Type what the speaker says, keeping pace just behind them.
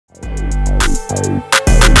East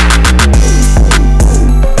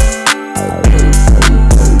Oakland on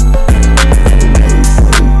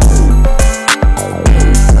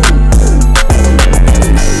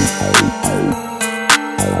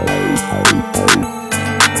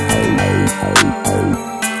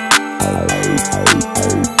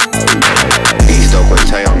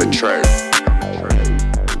the track.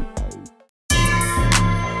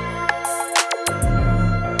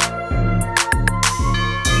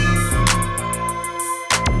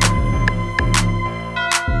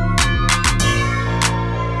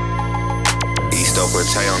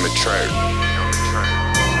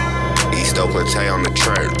 East Oakland on the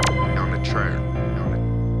track. East Oakland on the track.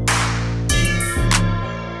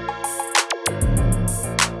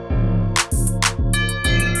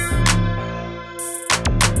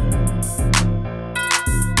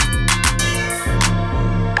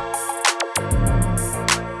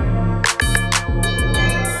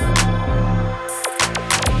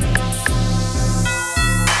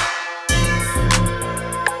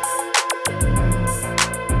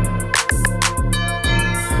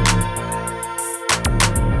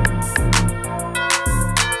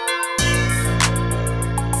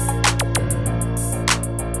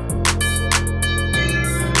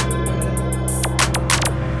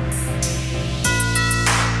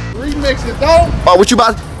 Remix it, though. Oh, what you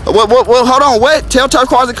about? What? Hold on. What? Tell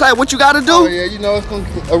Turquoise and Clay what you got to do. Oh yeah, you know it's gonna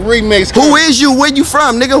a remix. Who is you? Where you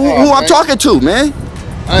from, nigga? Who I'm talking to, man?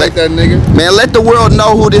 I ain't that nigga. Man, let the world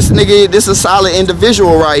know who this nigga is. This is a solid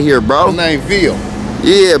individual right here, bro. My name Ville.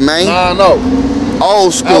 Yeah, man. I know.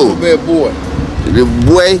 Old school. Alphabet boy.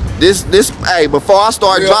 Boy, this. Hey, before I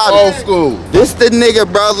start Real driving, old school. this the nigga,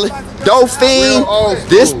 brother. Dauphine.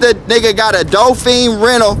 This the nigga got a Dauphine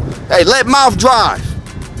rental. Hey, let Mouth drive.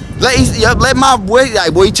 Let Mouth boy.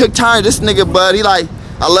 Like, boy, he took turns. This nigga, bud. He like,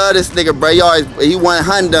 I love this nigga, bro. He won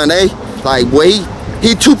Honda, eh? Like, boy,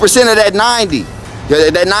 he 2% of that 90.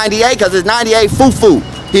 That 98, cause it's 98 foo-foo.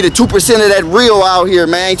 He the 2% of that real out here,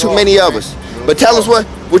 man. Ain't too many of us. But tell us what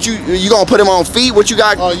you gonna put him on feet? What you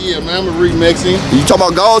got? Oh yeah, man, I'm remixing. You talking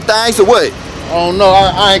about gold things or what? I don't know.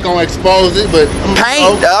 I ain't gonna expose it, but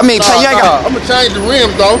Paint? I mean, paint. You ain't gonna. I'm gonna change the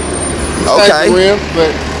rims though. Okay. Change the rims,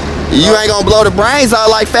 but you ain't gonna blow the brains out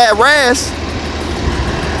like Fat Raz.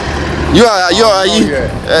 Yeah,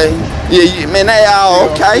 man, they all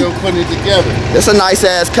okay. Still putting it together. That's a nice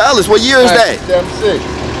ass Cutlass. What year is that? 76.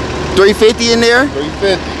 350 in there?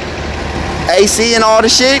 350. AC and all the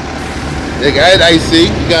shit? They got AC. You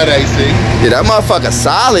got AC. Yeah, that motherfucker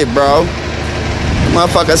solid, bro. That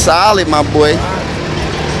motherfucker solid, my boy.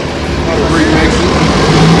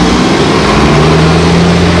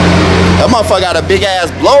 That motherfucker got a big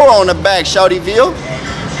ass blower on the back, Shortyville.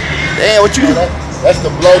 Damn, what you do? That's to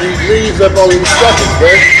blow these leaves up on these suckers,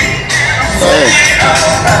 man.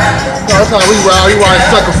 That's how we ride. We ride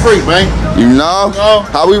sucker free, man. You know?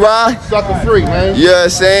 How we ride? Sucker free, man. You know what I'm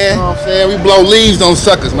saying? You know what I'm saying? We blow leaves on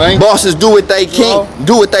suckers, man. Bosses do what they can,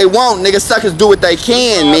 do what they want. Niggas, suckers do what they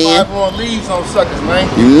can, man. Blowing leaves on suckers, man.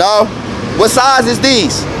 You know? What size is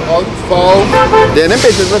these? Oh, you fold. Damn, them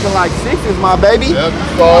bitches looking like 6s, my baby. Yep, you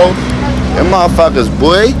fold. Them motherfuckers,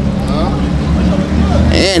 boy.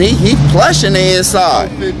 And he plushing the inside.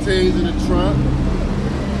 15s in the trunk.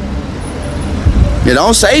 You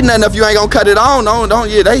don't say nothing if you ain't gonna cut it on. Don't.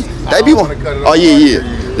 Yeah, they be want. Oh yeah.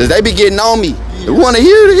 Cause they be getting on me. We want to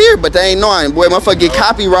hear, but they ain't knowing. Boy, motherfucker get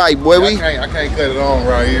copyright, boy. I can't cut it on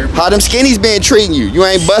right here. How them skinnies been treating you? You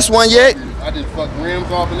ain't bust one yet? I just fuck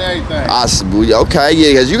rims off and everything. Okay,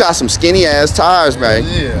 yeah, cause you got some skinny ass tires, man.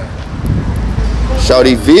 Yeah.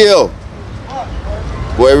 Shortyville.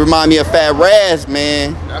 Boy, it remind me of Fat Raz,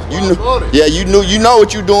 man. That's you knew. Yeah, you know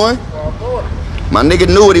what you doing. My nigga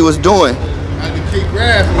knew what he was doing. I had to keep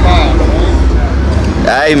grass alive, man.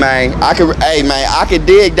 Hey man, I could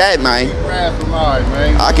dig that, man. Keep grass alive,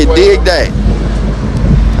 man. I could dig that.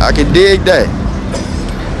 I could dig that.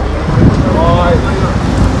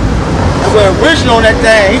 He went original on that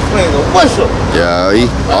thing. He cleaned the whistle.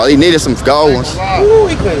 Yeah, all he needed some gold ones. Ooh,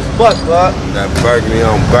 he cleaned his butt, bud. That burgundy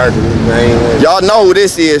on burgundy, man. Y'all know who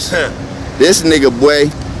this is. This nigga, boy.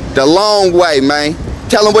 The long way, man.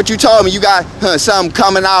 Tell him what you told me. You got something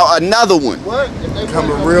coming out, another one. What?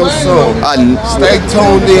 Coming real soon. Stay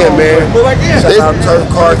tuned in, man. Shout out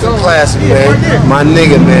Turquoise and Classic, man. My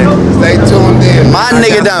nigga, man. Stay tuned in. My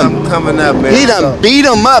nigga done coming up, man. He done beat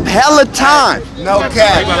him up hella time. No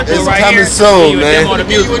cap. It's coming soon, man.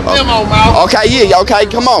 Okay, yeah, okay,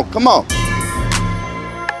 come on.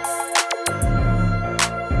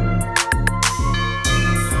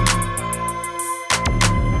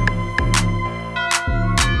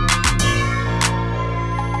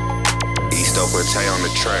 East Oakland on the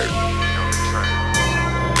track.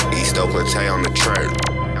 East Oakland on the track.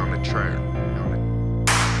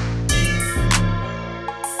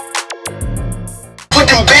 Put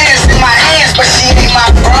them bands in my hands, but she ain't my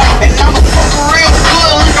bro. And I'm a fucker real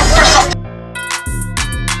good, looking fresh off.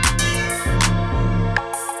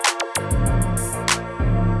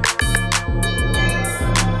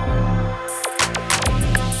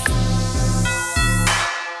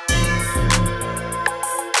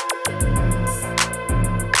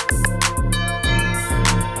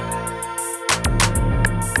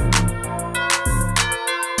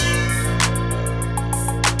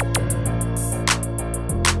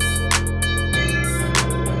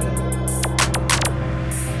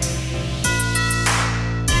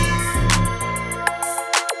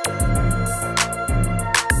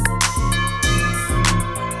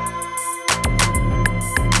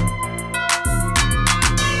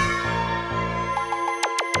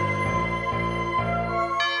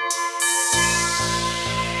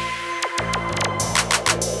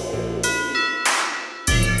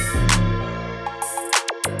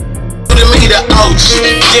 The old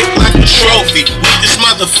shit, dick like a trophy. Whip this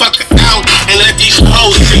motherfucker out and let these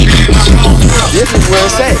hoes see. This is where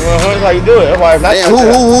it's at. That's how you do it. That's why it's not. Damn,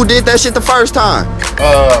 who did that shit the first time?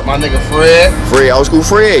 My nigga Fred. Fred, old school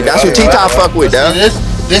Fred. That's who T-Top fuck with, dog. This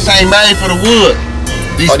ain't made for the wood.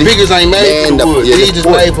 These speakers ain't made for the wood. These just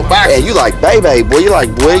made for boxing. And you like baby, boy. You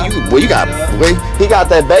like boy. You got boy. He got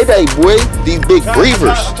that baby, boy. These big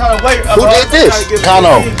breathers. Who did this?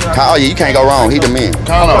 Kano. Oh yeah, you can't go wrong. He the man.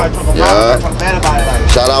 Kano. Yeah.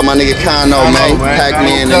 Shout out my nigga Kano, man.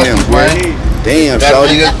 Pac-Man and them, boy. Damn,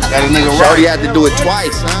 Shorty. Shorty had to do it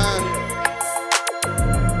twice, huh?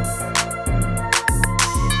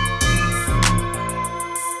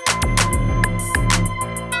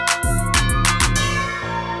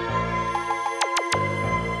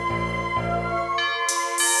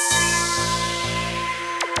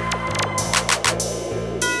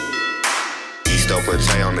 East Oakland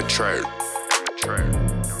on the track.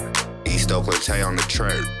 East Oakland on the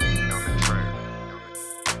track.